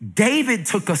 David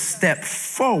took a step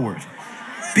forward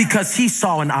because he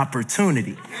saw an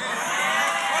opportunity.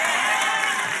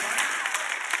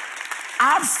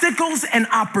 Obstacles and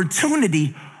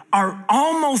opportunity are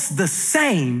almost the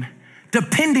same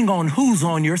depending on who's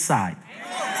on your side.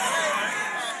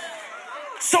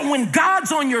 So when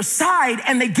God's on your side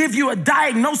and they give you a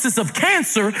diagnosis of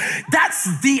cancer,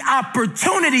 that's the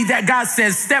opportunity that God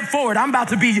says, step forward. I'm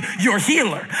about to be your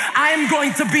healer. I am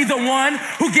going to be the one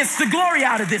who gets the glory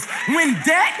out of this. When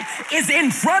debt is in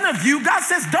front of you, God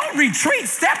says, don't retreat,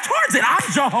 step towards it. I'm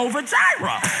Jehovah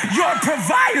Jireh, your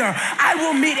provider. I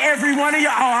will meet every one of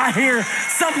you. Oh, I hear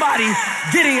somebody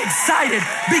getting excited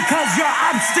because your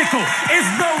obstacle is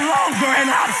no longer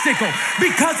an obstacle.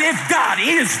 Because if God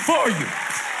is for you,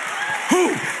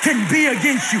 who can be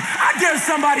against you? I dare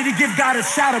somebody to give God a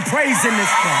shout of praise in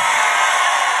this place.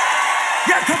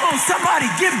 Yeah, come on,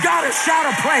 somebody give God a shout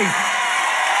of praise.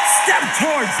 Step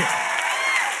towards it.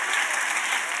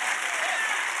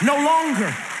 No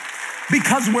longer,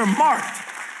 because we're marked,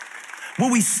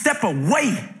 will we step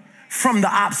away from the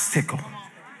obstacle.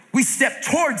 We step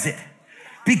towards it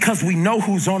because we know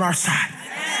who's on our side.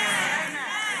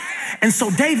 And so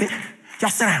David, y'all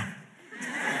sit down.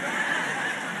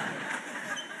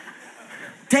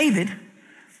 David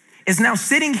is now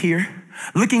sitting here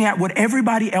looking at what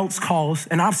everybody else calls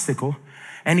an obstacle,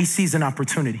 and he sees an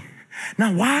opportunity.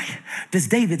 Now, why does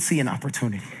David see an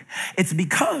opportunity? It's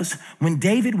because when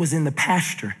David was in the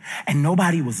pasture and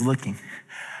nobody was looking,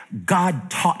 God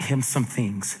taught him some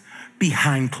things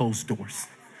behind closed doors.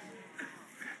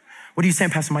 What are you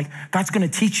saying, Pastor Mike? God's gonna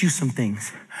teach you some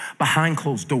things behind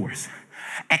closed doors.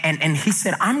 And he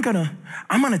said, I'm gonna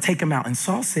take him out. And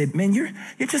Saul said, man, you're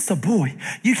just a boy.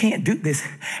 You can't do this.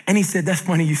 And he said, that's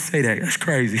funny you say that. That's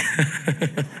crazy.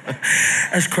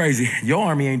 That's crazy. Your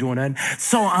army ain't doing that.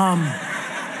 So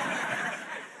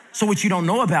what you don't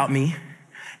know about me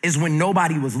is when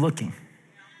nobody was looking,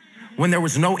 when there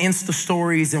was no Insta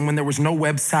stories and when there was no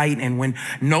website and when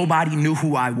nobody knew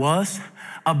who I was,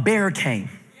 a bear came.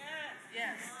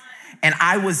 And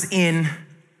I was in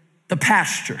the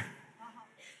pasture.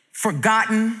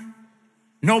 Forgotten.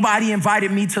 Nobody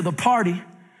invited me to the party,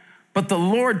 but the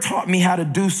Lord taught me how to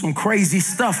do some crazy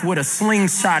stuff with a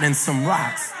slingshot and some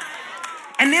rocks.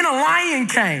 And then a lion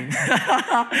came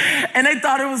and they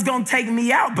thought it was gonna take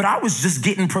me out, but I was just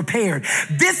getting prepared.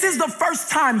 This is the first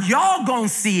time y'all gonna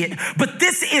see it, but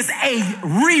this is a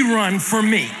rerun for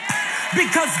me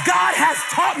because God has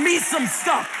taught me some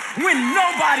stuff when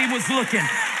nobody was looking.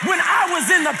 When I was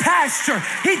in the pasture,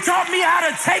 he taught me how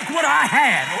to take what I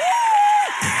had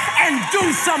and do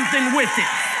something with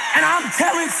it. And I'm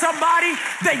telling somebody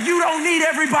that you don't need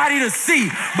everybody to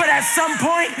see, but at some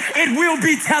point it will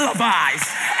be televised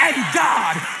and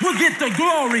God will get the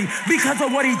glory because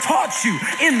of what he taught you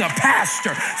in the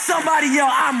pasture. Somebody yell,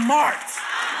 I'm marked.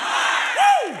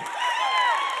 Woo!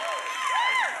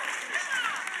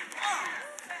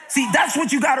 See, that's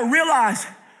what you gotta realize.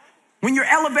 When you're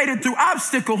elevated through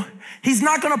obstacle, he's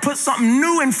not gonna put something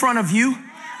new in front of you,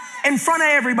 in front of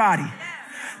everybody.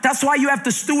 That's why you have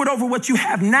to steward over what you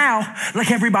have now like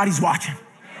everybody's watching.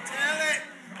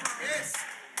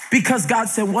 Because God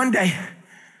said one day,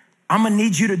 I'm gonna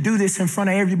need you to do this in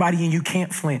front of everybody and you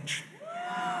can't flinch.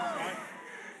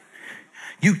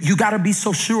 You gotta be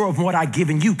so sure of what I've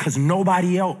given you because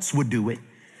nobody else would do it.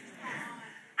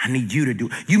 I need you to do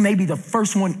it. You may be the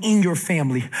first one in your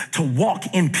family to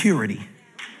walk in purity.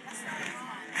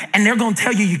 And they're gonna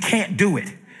tell you you can't do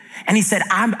it. And he said,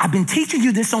 I've been teaching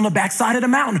you this on the backside of the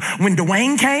mountain. When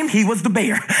Dwayne came, he was the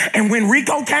bear. And when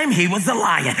Rico came, he was the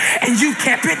lion. And you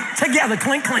kept it together,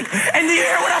 clink, clink. And do you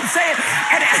hear what I'm saying?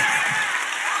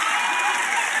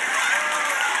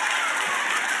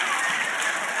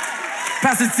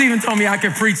 Pastor Steven told me I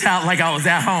could preach out like I was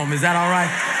at home. Is that all right?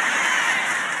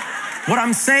 What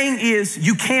I'm saying is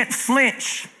you can't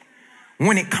flinch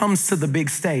when it comes to the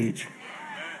big stage.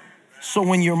 So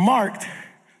when you're marked,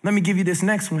 let me give you this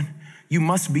next one. You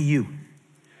must be you.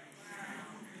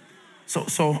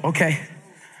 So okay.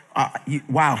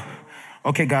 Wow.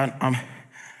 Okay, God,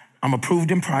 I'm approved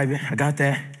in private. I got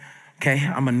that. Okay,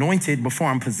 I'm anointed before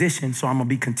I'm positioned, so I'm gonna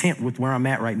be content with where I'm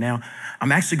at right now.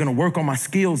 I'm actually gonna work on my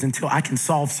skills until I can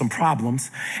solve some problems.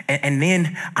 And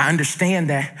then I understand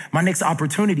that my next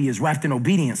opportunity is wrapped in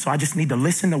obedience. So I just need to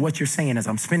listen to what you're saying as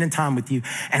I'm spending time with you.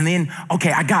 And then,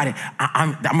 okay, I got it.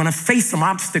 I'm gonna face some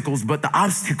obstacles, but the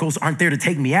obstacles aren't there to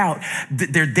take me out.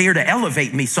 They're there to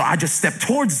elevate me. So I just step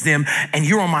towards them and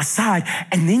you're on my side.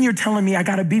 And then you're telling me I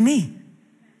gotta be me.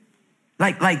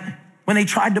 Like when they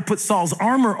tried to put Saul's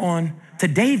armor on to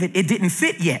David, it didn't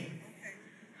fit yet.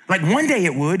 Like one day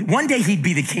it would, one day he'd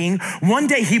be the king, one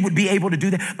day he would be able to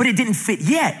do that, but it didn't fit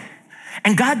yet.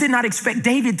 And God did not expect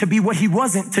David to be what he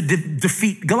wasn't to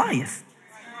defeat Goliath.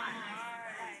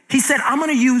 He said, I'm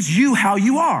gonna use you how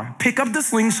you are. Pick up the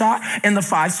slingshot and the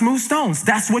 5 smooth stones.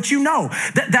 That's what you know.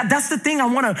 That's the thing I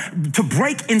want to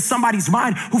break in somebody's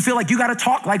mind who feel like you gotta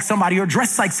talk like somebody or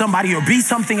dress like somebody or be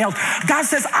something else. God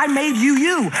says, I made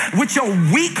you with your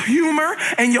weak humor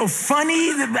and your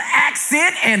funny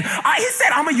accent. And he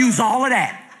said, I'm gonna use all of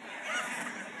that.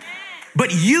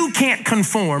 But you can't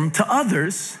conform to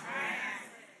others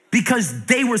because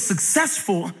they were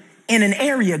successful in an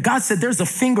area. God said there's a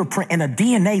fingerprint and a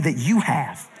DNA that you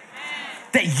have,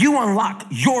 that you unlock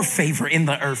your favor in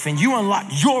the earth and you unlock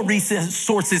your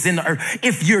resources in the earth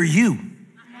if you're you.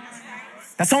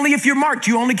 That's only if you're marked.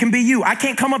 You only can be you. I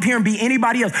can't come up here and be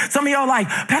anybody else. Some of y'all like,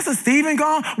 Pastor Steven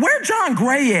gone? Where John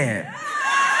Gray at?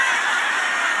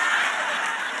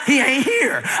 He ain't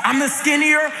here. I'm the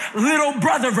skinnier little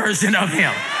brother version of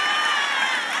him.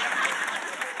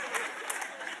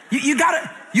 You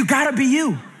gotta be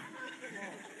you.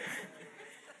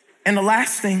 And the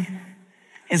last thing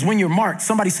is when you're marked.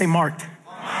 Somebody say marked.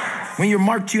 Marked. When you're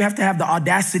marked, you have to have the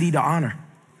audacity to honor.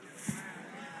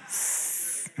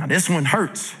 Now this one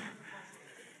hurts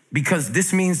because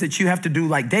this means that you have to do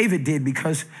like David did,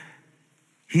 because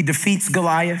he defeats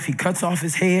Goliath. He cuts off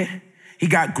his head. He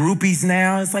got groupies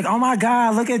now. It's like, oh my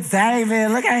God, look at David.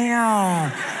 Look at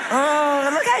him. Oh,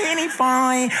 look at him, he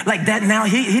fine. Like that now,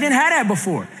 he didn't have that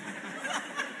before.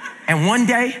 And one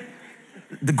day,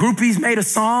 the groupies made a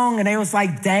song and they was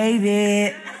like,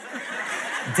 David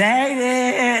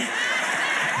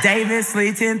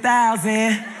sleep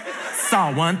 10,000,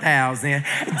 saw 1,000.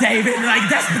 David, like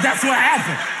that's what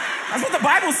happened. That's what the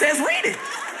Bible says, read it.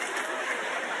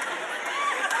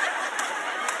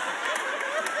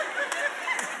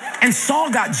 And Saul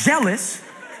got jealous,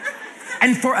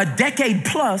 and for a decade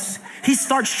plus, he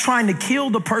starts trying to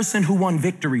kill the person who won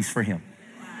victories for him.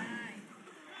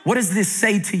 What does this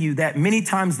say to you? That many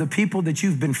times the people that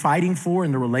you've been fighting for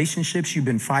and the relationships you've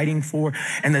been fighting for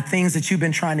and the things that you've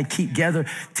been trying to keep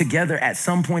together, at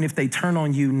some point, if they turn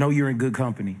on you, know you're in good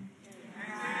company.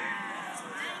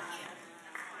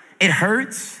 It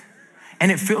hurts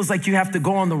and it feels like you have to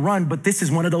go on the run, but this is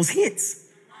one of those hits.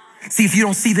 See, if you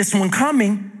don't see this one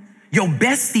coming, your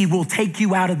bestie will take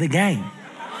you out of the game.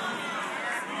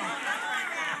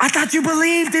 I thought you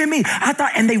believed in me.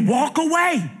 And they walk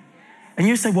away. And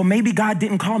you say, well, maybe God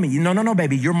didn't call me. No,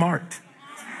 baby, you're marked.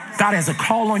 God has a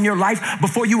call on your life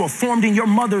before you were formed in your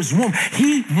mother's womb.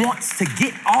 He wants to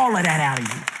get all of that out of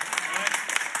you.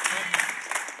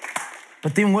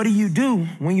 But then what do you do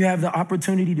when you have the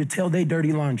opportunity to tell their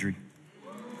dirty laundry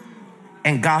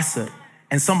and gossip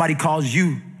and somebody calls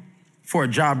you for a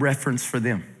job reference for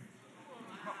them?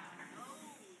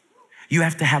 You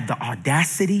have to have the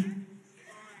audacity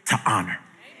to honor.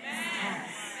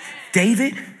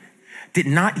 David did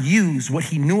not use what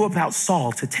he knew about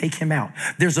Saul to take him out.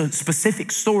 There's a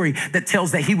specific story that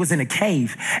tells that he was in a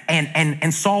cave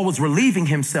and Saul was relieving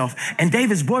himself. And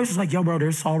David's voice was like, yo, bro,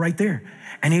 there's Saul right there.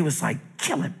 And he was like,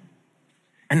 kill him.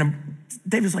 And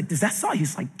David's like, is that Saul?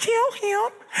 He's like, kill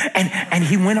him. And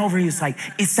he went over, he was like,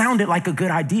 it sounded like a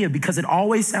good idea, because it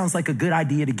always sounds like a good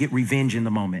idea to get revenge in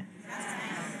the moment.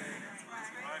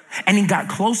 And he got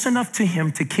close enough to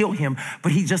him to kill him,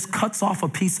 but he just cuts off a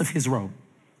piece of his robe.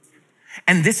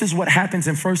 And this is what happens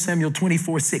in 1 Samuel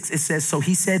 24:6. It says, so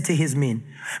he said to his men,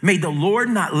 may the Lord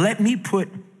not let me put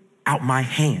out my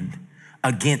hand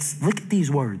against, look at these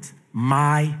words,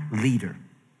 my leader.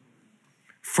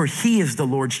 For he is the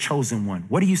Lord's chosen one.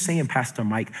 What are you saying, Pastor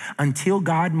Mike? Until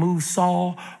God moves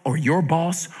Saul or your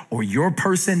boss or your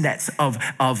person that's of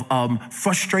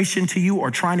frustration to you or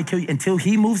trying to kill you, until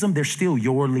he moves them, they're still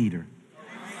your leader.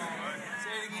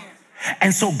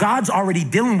 And so God's already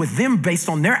dealing with them based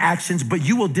on their actions, but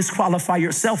you will disqualify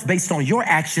yourself based on your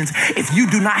actions if you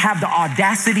do not have the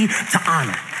audacity to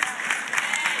honor.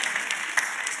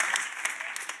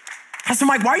 Pastor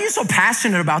Mike, why are you so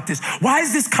passionate about this? Why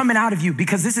is this coming out of you?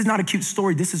 Because this is not a cute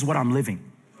story. This is what I'm living.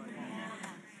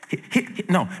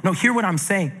 No, hear what I'm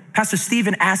saying. Pastor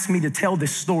Steven asked me to tell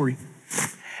this story.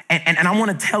 And I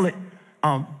want to tell it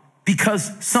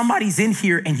because somebody's in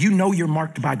here and you know you're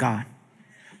marked by God.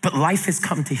 But life has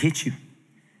come to hit you.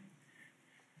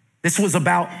 This was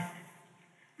about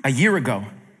a year ago.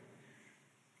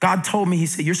 God told me, he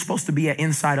said, you're supposed to be at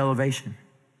Inside Elevation.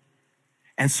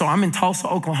 And so I'm in Tulsa,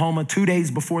 Oklahoma, 2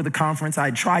 days before the conference. I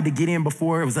had tried to get in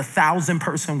before. It was a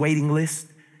 1,000-person waiting list.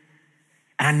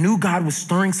 And I knew God was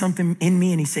stirring something in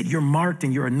me. And he said, you're marked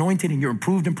and you're anointed and you're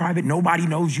approved in private. Nobody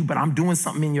knows you, but I'm doing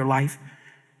something in your life.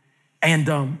 And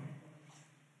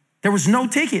there was no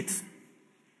tickets.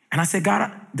 And I said, God,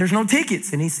 there's no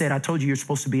tickets. And he said, I told you you're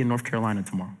supposed to be in North Carolina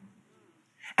tomorrow.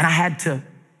 And I had to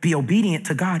be obedient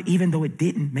to God, even though it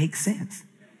didn't make sense.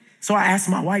 So I asked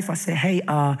my wife, I said, hey,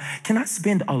 can I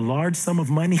spend a large sum of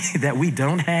money that we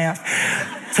don't have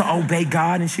to obey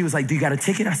God? And she was like, do you got a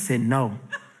ticket? I said, no.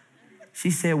 She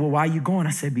said, well, why are you going?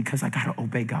 I said, because I got to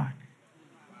obey God.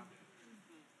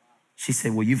 She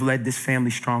said, well, you've led this family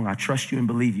strong. I trust you and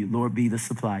believe you. Lord, be the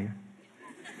supplier.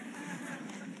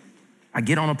 I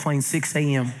get on a plane 6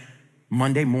 a.m.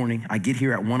 Monday morning. I get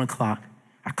here at 1 o'clock.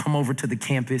 I come over to the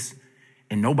campus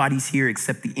and nobody's here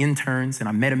except the interns. And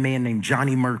I met a man named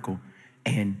Johnny Merkel.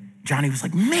 And Johnny was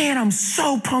like, man, I'm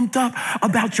so pumped up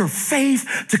about your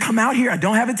faith to come out here. I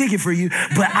don't have a ticket for you,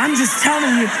 but I'm just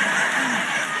telling you.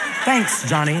 Thanks,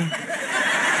 Johnny.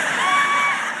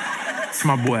 It's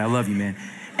my boy. I love you, man.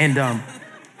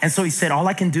 And so he said, all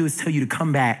I can do is tell you to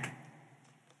come back,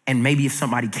 and maybe if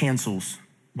somebody cancels,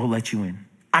 we'll let you in.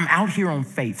 I'm out here on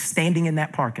faith, standing in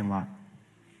that parking lot.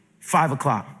 5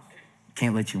 o'clock,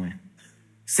 can't let you in.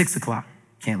 6 o'clock,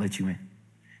 can't let you in.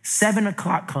 7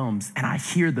 o'clock comes, and I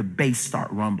hear the bass start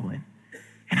rumbling.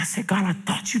 And I said, God, I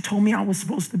thought you told me I was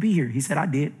supposed to be here. He said, I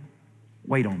did.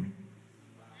 Wait on me.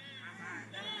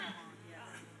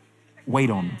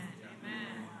 Wait on me.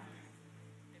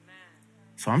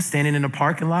 So I'm standing in the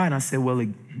parking lot, and I said, well,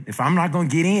 if I'm not going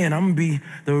to get in, I'm going to be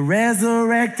the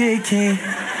resurrected king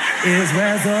is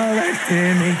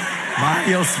resurrecting me by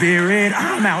your spirit.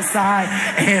 I'm outside,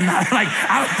 and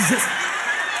I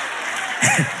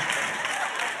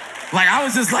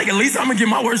was just like, at least I'm going to get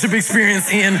my worship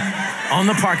experience in on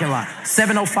the parking lot.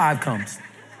 7:05 comes,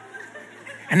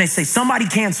 and they say, somebody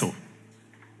canceled,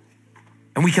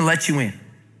 and we can let you in.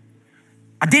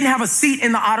 I didn't have a seat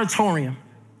in the auditorium.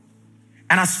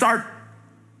 And I start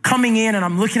coming in and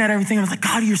I'm looking at everything. I was like,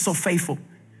 God, you're so faithful.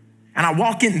 And I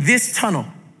walk in this tunnel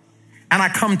and I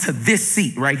come to this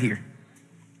seat right here.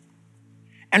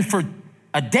 And for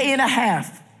a day and a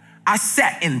half, I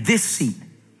sat in this seat.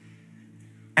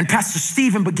 And Pastor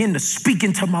Steven began to speak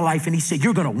into my life. And he said,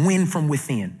 you're going to win from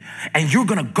within and you're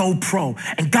going to go pro.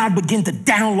 And God began to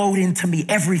download into me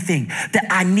everything that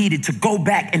I needed to go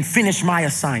back and finish my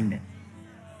assignment.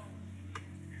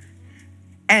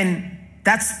 And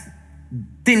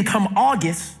then come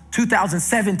August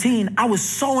 2017, I was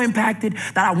so impacted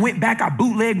that I went back, I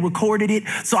bootleg recorded it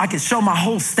so I could show my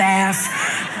whole staff,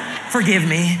 forgive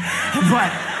me,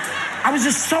 but I was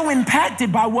just so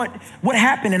impacted by what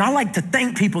happened. And I like to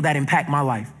thank people that impact my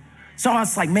life. So I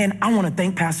was like, man, I want to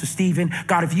thank Pastor Steven.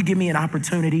 God, if you give me an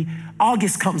opportunity.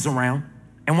 August comes around.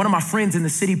 And one of my friends in the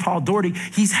city, Paul Doherty,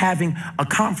 he's having a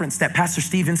conference that Pastor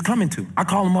Steven's coming to. I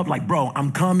call him up like, bro,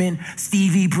 I'm coming.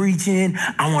 Stevie preaching.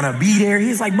 I want to be there.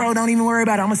 He's like, bro, don't even worry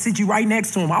about it. I'm going to sit you right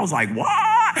next to him. I was like,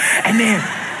 what? And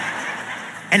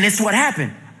this is what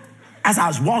happened. As I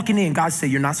was walking in, God said,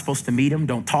 you're not supposed to meet him.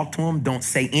 Don't talk to him. Don't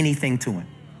say anything to him.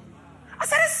 I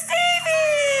said, it's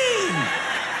Stevie.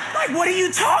 Like, what are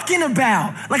you talking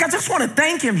about? Like, I just want to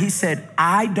thank him. He said,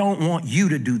 I don't want you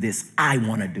to do this. I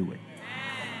want to do it.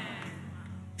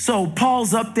 So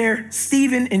Paul's up there,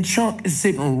 Stephen and Chunk is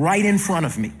sitting right in front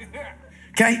of me,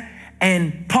 okay?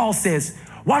 And Paul says,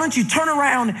 why don't you turn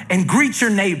around and greet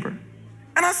your neighbor?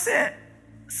 And I said,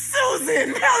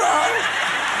 Susan, hello.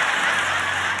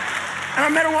 And I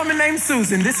met a woman named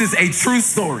Susan. This is a true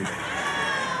story.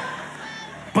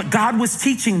 But God was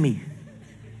teaching me,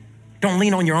 don't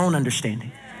lean on your own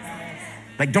understanding.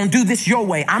 Like, don't do this your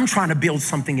way. I'm trying to build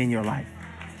something in your life.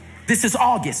 This is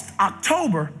August.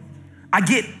 October, I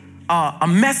get a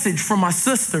message from my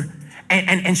sister,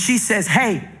 and she says,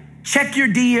 hey, check your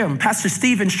DM. Pastor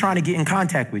Steven's trying to get in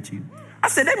contact with you. I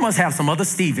said, they must have some other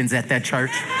Stevens at that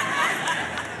church.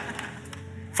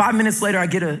 5 minutes later, I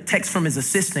get a text from his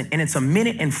assistant, and it's a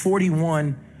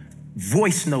 1:41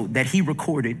 voice note that he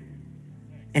recorded.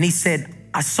 And he said,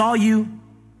 I saw you.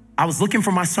 I was looking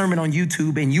for my sermon on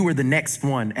YouTube, and you were the next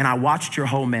one, and I watched your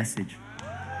whole message.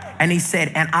 And he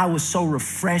said, and I was so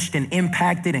refreshed and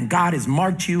impacted, and God has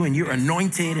marked you, and you're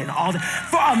anointed and all that.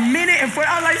 For a minute, and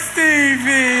I was like,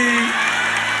 Stevie.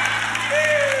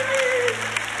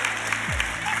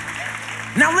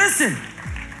 Now listen,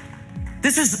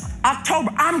 this is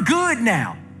October. I'm good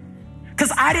now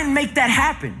because I didn't make that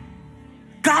happen.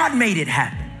 God made it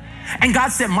happen. And God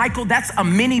said, Michael, that's a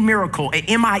mini miracle, an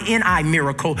M-I-N-I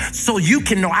miracle, so you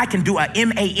can know I can do a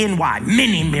M-A-N-Y,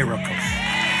 mini miracles.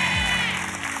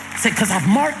 Because I've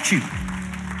marked you.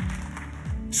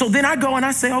 So then I go and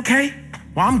I say, okay,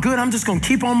 well, I'm good. I'm just going to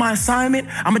keep on my assignment.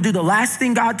 I'm going to do the last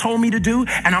thing God told me to do,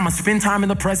 and I'm going to spend time in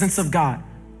the presence of God.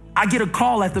 I get a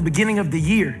call at the beginning of the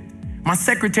year. My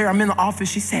secretary, I'm in the office.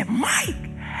 She said, Mike,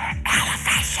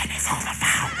 elevation is on the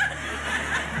phone.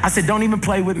 I said, don't even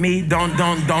play with me.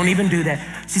 Don't even do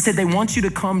that. She said, they want you to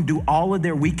come do all of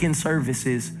their weekend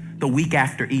services the week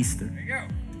after Easter. There you go.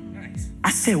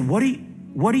 I said, what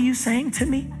are you saying to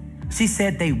me? She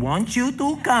said, they want you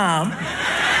to come.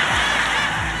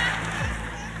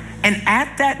 And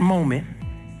at that moment,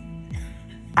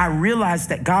 I realized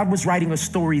that God was writing a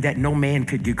story that no man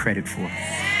could get credit for.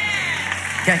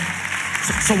 Okay,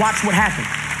 so watch what happened.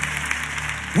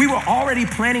 We were already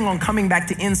planning on coming back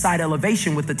to Inside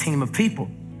Elevation with a team of people.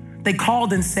 They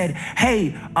called and said,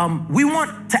 hey, we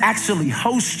want to actually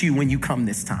host you when you come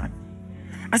this time.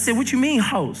 I said, what you mean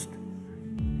host?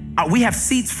 We have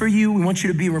seats for you. We want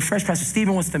you to be refreshed. Pastor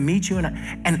Steven wants to meet you. And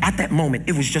at that moment,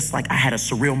 it was just like I had a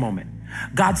surreal moment.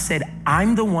 God said,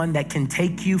 I'm the one that can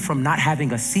take you from not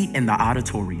having a seat in the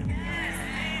auditorium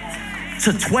to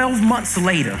 12 months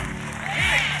later,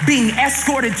 being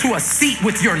escorted to a seat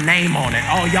with your name on it.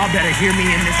 Oh, y'all better hear me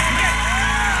in this.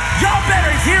 Y'all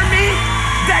better hear me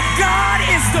that God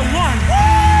is the one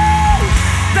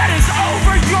that is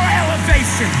over your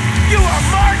elevation. You are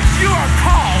marked, you are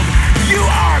called, you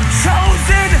are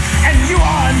chosen, and you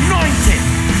are anointed.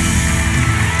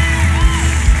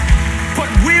 But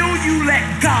will you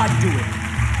let God do it?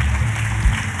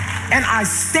 And I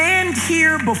stand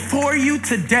here before you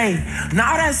today,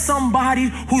 not as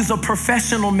somebody who's a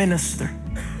professional minister.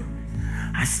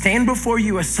 I stand before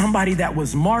you as somebody that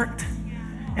was marked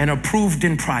and approved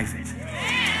in private.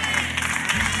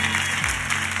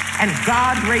 And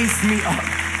God raised me up.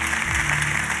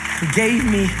 He gave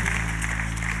me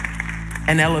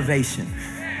an elevation.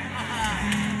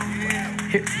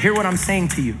 Hear what I'm saying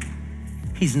to you.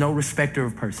 He's no respecter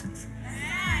of persons.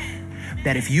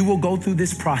 That if you will go through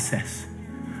this process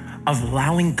of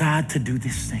allowing God to do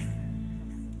this thing,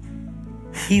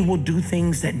 he will do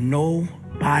things that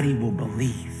nobody will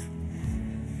believe.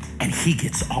 And he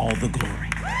gets all the glory.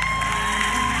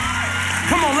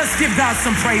 Come on, let's give God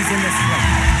some praise in this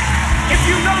place. If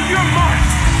you know you're marked,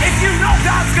 if you know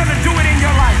God's gonna do it in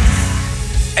your life.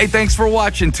 Hey, thanks for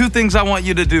watching. 2 things I want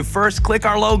you to do. First, click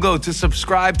our logo to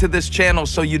subscribe to this channel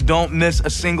so you don't miss a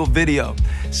single video.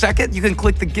 Second, you can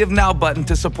click the Give Now button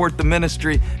to support the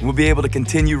ministry, and we'll be able to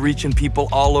continue reaching people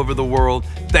all over the world.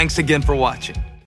 Thanks again for watching.